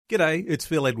G'day, it's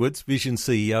Phil Edwards, Vision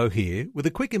CEO here, with a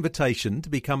quick invitation to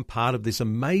become part of this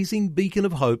amazing beacon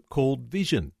of hope called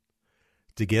Vision.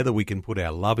 Together we can put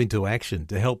our love into action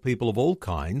to help people of all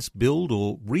kinds build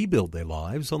or rebuild their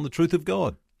lives on the truth of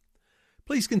God.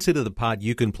 Please consider the part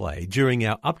you can play during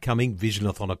our upcoming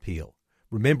Visionathon appeal,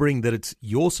 remembering that it's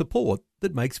your support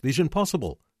that makes Vision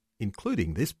possible,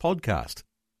 including this podcast.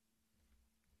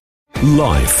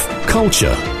 Life,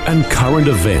 culture, and current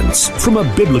events from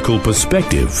a biblical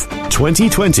perspective.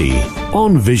 2020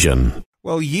 on Vision.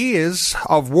 Well, years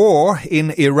of war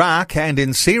in Iraq and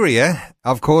in Syria,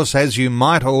 of course, as you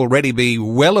might already be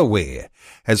well aware,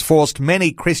 has forced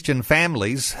many Christian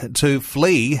families to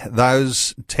flee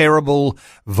those terrible,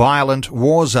 violent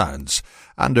war zones.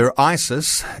 Under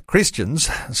ISIS, Christians,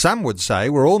 some would say,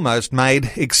 were almost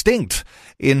made extinct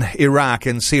in Iraq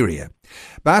and Syria.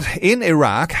 But in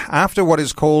Iraq, after what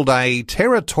is called a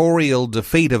territorial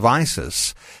defeat of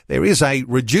ISIS, there is a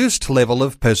reduced level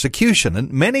of persecution,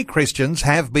 and many Christians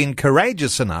have been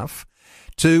courageous enough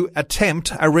to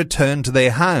attempt a return to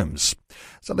their homes.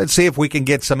 So let's see if we can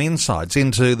get some insights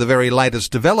into the very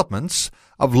latest developments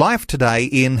of life today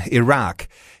in Iraq.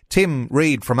 Tim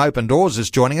Reed from Open Doors is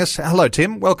joining us. Hello,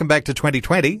 Tim. Welcome back to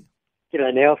 2020.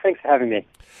 G'day, Neil. Thanks for having me.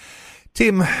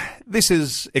 Tim, this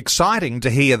is exciting to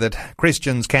hear that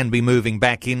Christians can be moving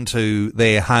back into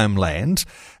their homeland.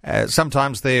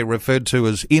 Sometimes they're referred to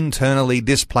as internally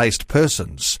displaced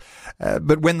persons.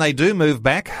 But when they do move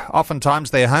back,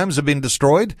 oftentimes their homes have been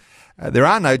destroyed. There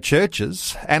are no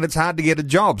churches, and it's hard to get a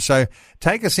job. So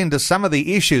take us into some of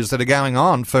the issues that are going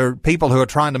on for people who are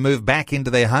trying to move back into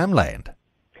their homeland.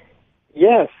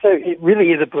 Yeah, so it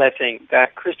really is a blessing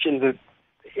that Christians are,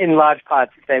 in large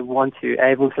parts, if they want to,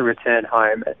 able to return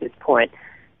home at this point.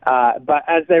 But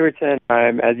as they return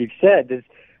home, as you've said, there's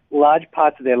large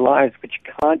parts of their lives which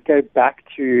can't go back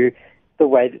to the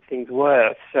way that things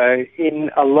were. So in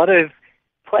a lot of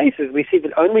places, we see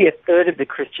that only a third of the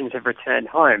Christians have returned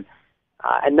home.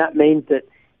 And that means that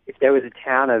if there was a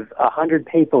town of 100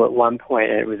 people at one point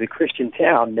and it was a Christian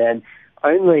town, then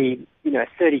only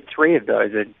 33 of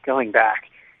those are going back.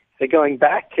 So going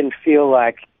back can feel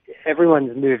like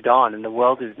everyone's moved on and the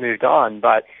world has moved on,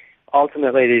 but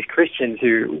ultimately these Christians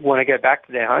who want to go back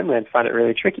to their homeland find it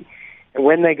really tricky. And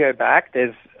when they go back,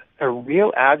 there's a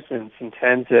real absence in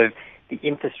terms of the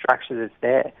infrastructure that's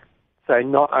there. So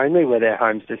not only were their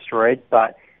homes destroyed,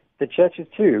 but the churches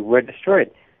too were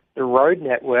destroyed. The road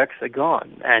networks are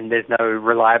gone, and there's no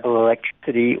reliable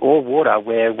electricity or water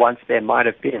where once there might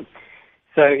have been.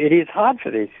 So it is hard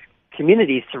for these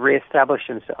communities to reestablish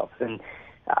themselves, and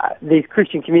these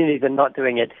Christian communities are not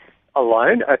doing it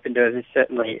alone. Open Doors is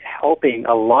certainly helping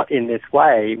a lot in this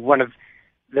way. One of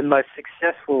the most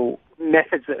successful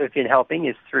methods that we've been helping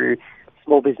is through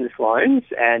small business loans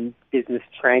and business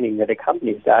training that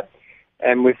accompanies that.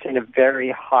 And we've seen a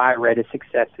very high rate of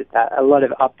success with that, a lot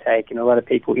of uptake and a lot of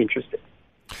people interested.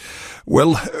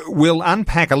 Well, we'll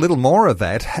unpack a little more of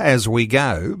that as we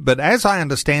go. But as I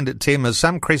understand it, Tim, as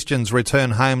some Christians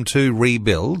return home to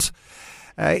rebuild,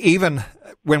 even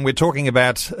when we're talking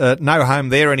about no home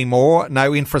there anymore,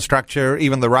 no infrastructure,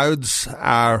 even the roads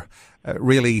are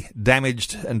really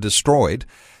damaged and destroyed,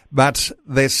 but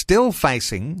they're still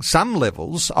facing some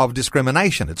levels of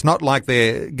discrimination. It's not like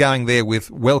they're going there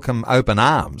with welcome open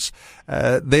arms.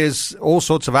 There's all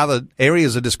sorts of other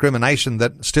areas of discrimination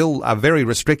that still are very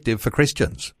restrictive for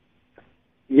Christians.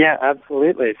 Yeah,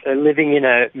 absolutely. So living in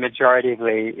a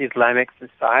majoritively Islamic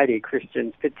society,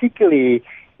 Christians, particularly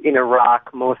in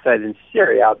Iraq more so than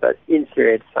Syria, but in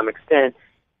Syria to some extent,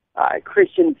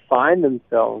 Christians find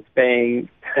themselves being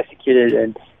persecuted,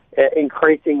 and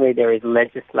increasingly there is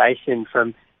legislation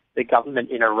from the government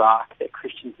in Iraq that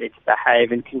Christians need to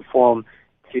behave and conform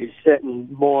to certain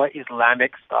more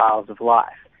Islamic styles of life.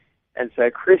 And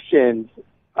so Christians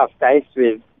are faced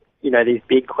with, these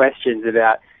big questions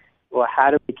about, well, how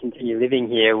do we continue living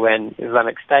here when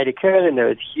Islamic State occurred and there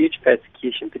was huge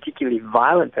persecution, particularly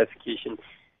violent persecution,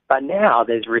 but now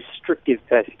there's restrictive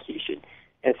persecution,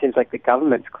 and it seems like the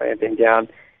government's clamping down.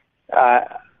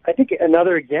 I think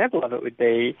another example of it would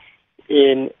be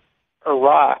in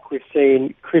Iraq. We've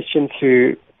seen Christians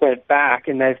who went back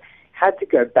and they've had to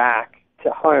go back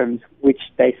to homes which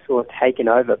they saw taken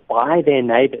over by their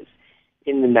neighbours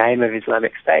in the name of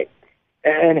Islamic State.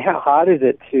 And how hard is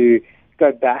it to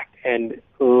go back and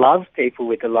love people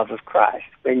with the love of Christ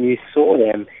when you saw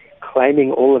them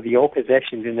claiming all of your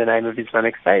possessions in the name of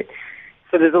Islamic State?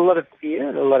 So there's a lot of fear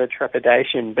and a lot of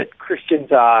trepidation, but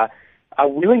Christians are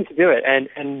willing to do it,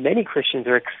 and many Christians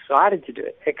are excited to do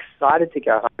it, excited to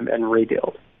go home and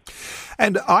rebuild.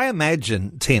 And I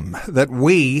imagine, Tim, that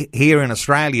we here in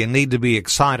Australia need to be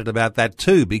excited about that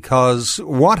too, because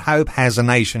what hope has a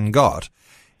nation got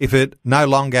if it no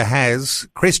longer has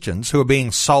Christians who are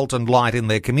being salt and light in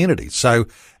their communities? So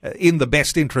in the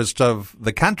best interest of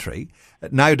the country,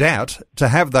 no doubt, to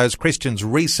have those Christians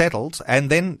resettled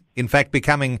and then, in fact,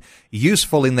 becoming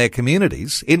useful in their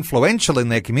communities, influential in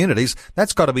their communities,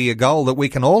 that's got to be a goal that we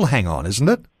can all hang on, isn't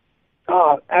it?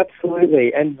 Oh,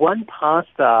 absolutely. And one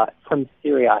pastor from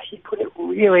Syria, he put it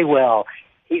really well.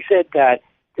 He said that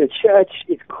the church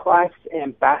is Christ's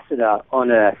ambassador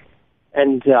on earth.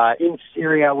 And in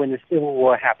Syria, when the civil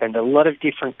war happened, a lot of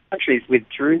different countries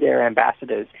withdrew their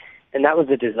ambassadors, and that was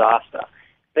a disaster.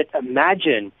 But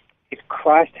imagine if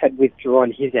Christ had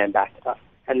withdrawn his ambassador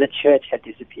and the church had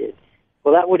disappeared.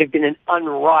 Well, that would have been an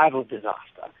unrivaled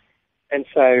disaster. And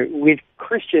so with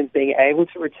Christians being able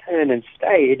to return and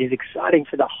stay, it is exciting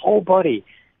for the whole body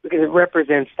because it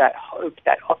represents that hope,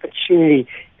 that opportunity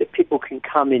that people can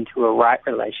come into a right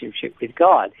relationship with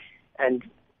God and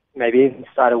maybe even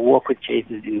start a walk with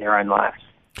Jesus in their own lives.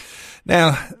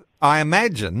 Now, I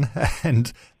imagine,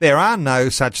 and there are no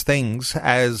such things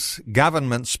as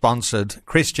government-sponsored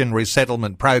Christian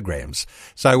resettlement programs.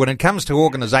 So when it comes to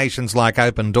organisations like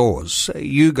Open Doors,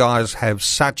 you guys have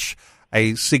such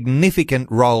a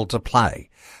significant role to play.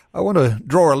 I want to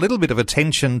draw a little bit of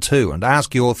attention to and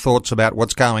ask your thoughts about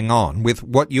what's going on with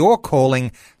what you're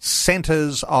calling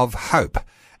Centres of Hope.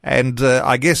 And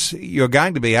I guess you're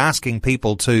going to be asking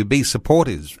people to be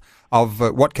supportive of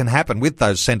what can happen with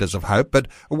those Centres of Hope. But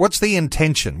what's the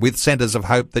intention with Centres of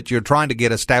Hope that you're trying to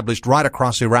get established right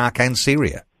across Iraq and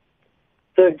Syria?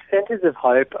 So Centres of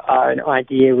Hope are an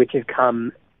idea which has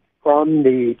come from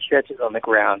the churches on the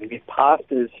ground, with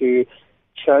pastors who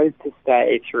chose to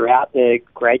stay throughout the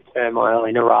great turmoil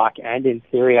in Iraq and in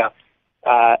Syria.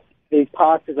 These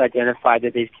pastors identified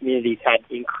that these communities had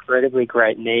incredibly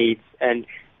great needs, and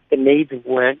the needs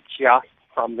weren't just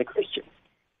from the Christians.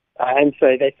 And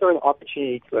so they saw an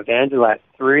opportunity to evangelize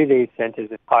through these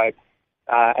Centres of Hope,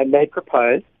 and they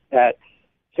proposed that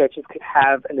churches could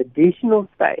have an additional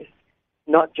space,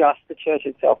 not just the church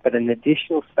itself, but an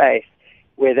additional space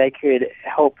where they could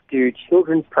help do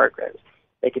children's programs.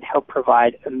 They could help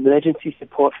provide emergency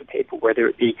support for people, whether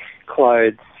it be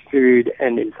clothes, food,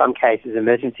 and in some cases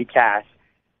emergency cash,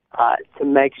 to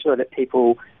make sure that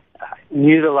people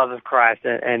knew the love of Christ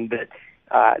and that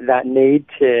that need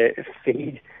to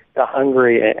feed the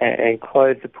hungry and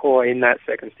clothe the poor in that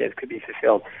circumstance could be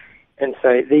fulfilled. And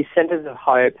so these Centres of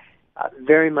Hope are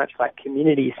very much like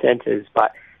community centres,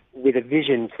 but with a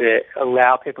vision to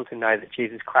allow people to know that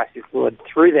Jesus Christ is Lord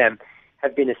through them,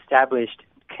 have been established,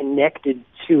 connected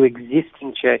to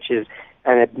existing churches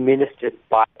and administered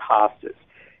by pastors.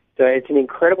 So it's an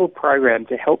incredible program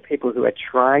to help people who are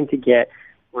trying to get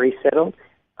resettled,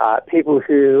 people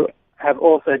who have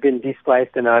also been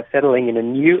displaced and are settling in a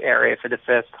new area for the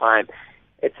first time.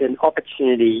 It's an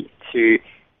opportunity to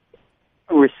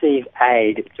receive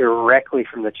aid directly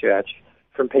from the church,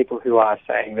 from people who are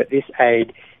saying that this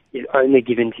aid is only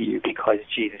given to you because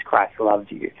Jesus Christ loves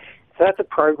you. So that's a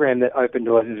program that Open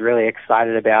Doors is really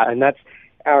excited about, and that's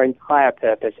our entire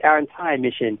purpose. Our entire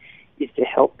mission is to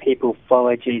help people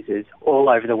follow Jesus all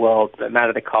over the world, no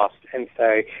matter the cost. And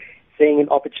so seeing an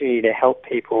opportunity to help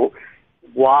people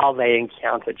while they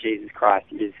encounter Jesus Christ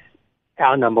is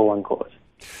our number one cause.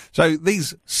 So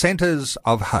these Centres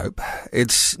of Hope,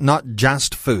 it's not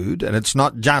just food and it's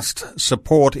not just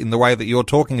support in the way that you're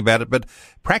talking about it, but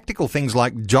practical things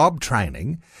like job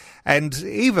training and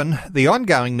even the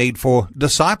ongoing need for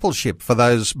discipleship for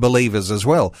those believers as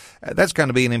well. That's going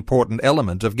to be an important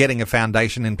element of getting a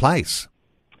foundation in place.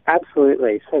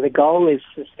 Absolutely. So the goal is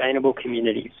sustainable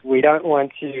communities. We don't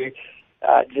want to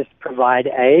just provide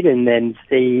aid and then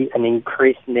see an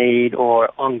increased need or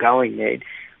ongoing need.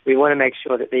 We want to make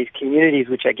sure that these communities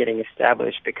which are getting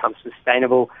established become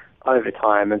sustainable over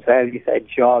time. And so, as you say,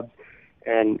 jobs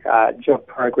and job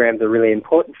programs are really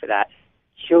important for that.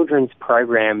 Children's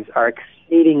programs are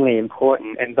exceedingly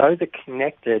important, and those are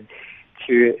connected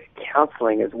to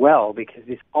counseling as well, because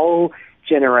this whole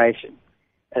generation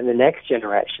and the next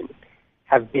generation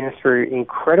have been through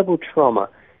incredible trauma,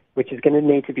 which is going to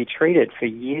need to be treated for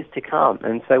years to come.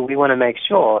 And so we want to make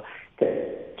sure that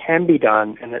it can be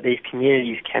done and that these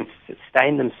communities can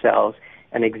sustain themselves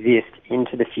and exist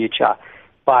into the future,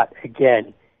 but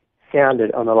again,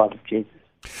 founded on the love of Jesus.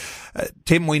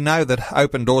 Tim, we know that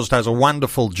Open Doors does a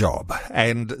wonderful job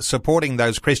and supporting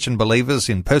those Christian believers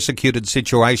in persecuted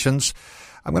situations.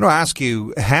 I'm going to ask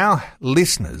you how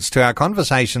listeners to our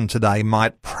conversation today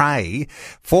might pray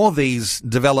for these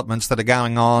developments that are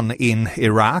going on in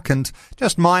Iraq, and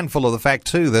just mindful of the fact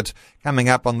too that coming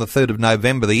up on the 3rd of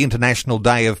November, the International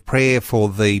Day of Prayer for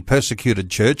the Persecuted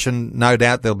Church, and no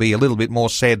doubt there'll be a little bit more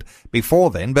said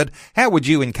before then, but how would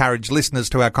you encourage listeners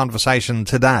to our conversation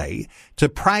today to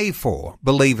pray for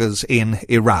believers in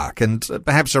Iraq and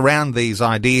perhaps around these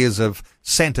ideas of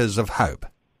centres of hope?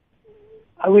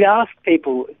 I would ask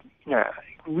people,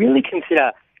 really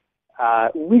consider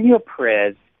with your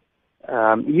prayers,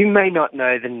 you may not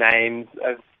know the names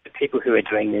of the people who are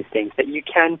doing these things, but you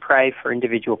can pray for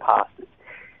individual pastors.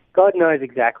 God knows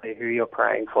exactly who you're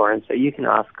praying for, and so you can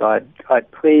ask God,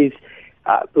 please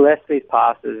bless these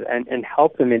pastors and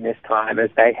help them in this time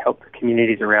as they help the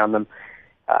communities around them.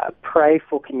 Pray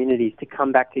for communities to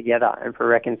come back together and for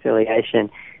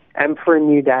reconciliation, and for a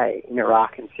new day in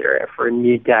Iraq and Syria, for a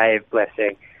new day of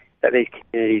blessing, that these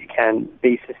communities can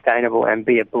be sustainable and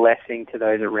be a blessing to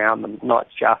those around them, not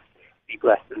just be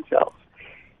blessed themselves.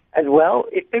 As well,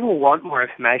 if people want more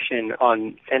information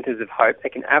on Centres of Hope, they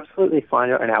can absolutely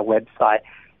find it on our website.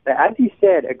 But as you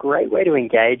said, a great way to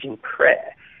engage in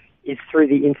prayer is through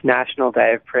the International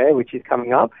Day of Prayer, which is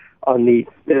coming up on the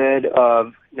 3rd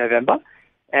of November.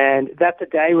 And that's a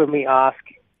day when we ask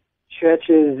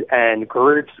churches and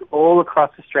groups all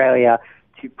across Australia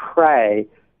to pray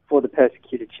for the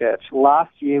persecuted church.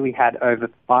 Last year we had over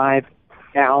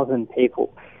 5,000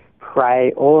 people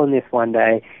pray all in this one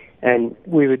day, and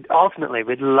we'd love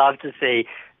to see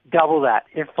double that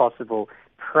if possible,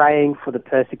 praying for the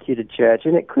persecuted church.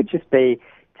 And it could just be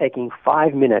taking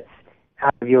 5 minutes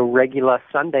out of your regular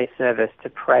Sunday service to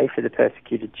pray for the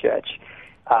persecuted church.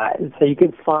 So you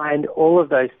can find all of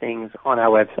those things on our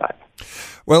website.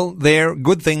 Well, they're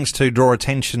good things to draw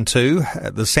attention to,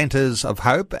 the Centres of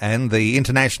Hope and the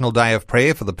International Day of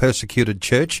Prayer for the Persecuted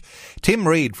Church. Tim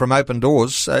Reed from Open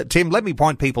Doors. Tim, let me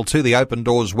point people to the Open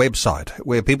Doors website,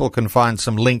 where people can find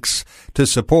some links to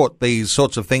support these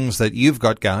sorts of things that you've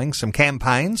got going, some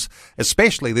campaigns,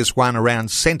 especially this one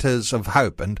around Centres of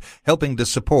Hope and helping to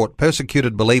support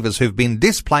persecuted believers who've been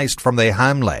displaced from their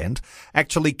homeland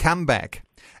actually come back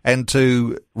and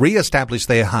to re-establish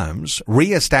their homes,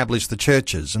 re-establish the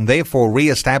churches, and therefore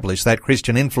re-establish that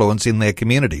Christian influence in their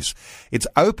communities. It's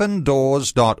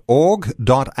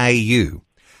opendoors.org.au.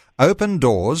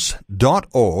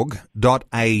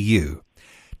 opendoors.org.au.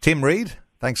 Tim Reed,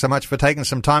 thanks so much for taking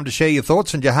some time to share your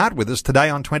thoughts and your heart with us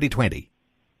today on 2020.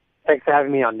 Thanks for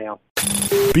having me on, Neil.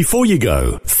 Before you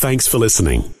go, thanks for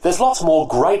listening. There's lots more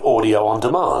great audio on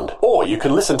demand, or you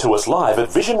can listen to us live at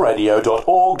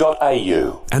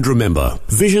visionradio.org.au. And remember,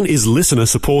 Vision is listener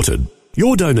supported.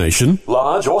 Your donation,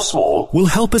 large or small, will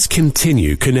help us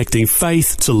continue connecting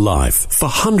faith to life for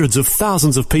hundreds of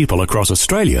thousands of people across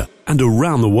Australia and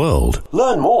around the world.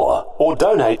 Learn more or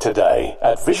donate today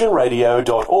at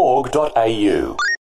visionradio.org.au.